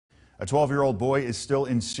A 12-year-old boy is still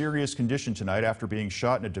in serious condition tonight after being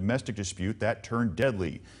shot in a domestic dispute that turned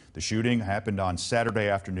deadly. The shooting happened on Saturday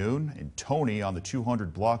afternoon in Tony on the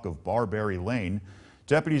 200 block of Barberry Lane.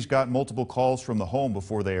 Deputies got multiple calls from the home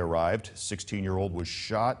before they arrived. 16-year-old was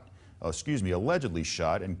allegedly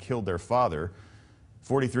shot and killed their father,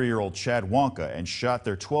 43-year-old Chad Wonka, and shot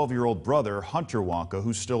their 12-year-old brother, Hunter Wonka,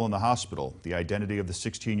 who's still in the hospital. The identity of the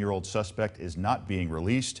 16-year-old suspect is not being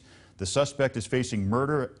released. The suspect is facing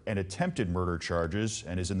murder and attempted murder charges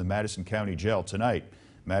and is in the Madison County Jail tonight.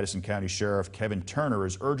 Madison County Sheriff Kevin Turner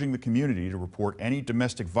is urging the community to report any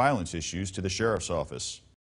domestic violence issues to the sheriff's office.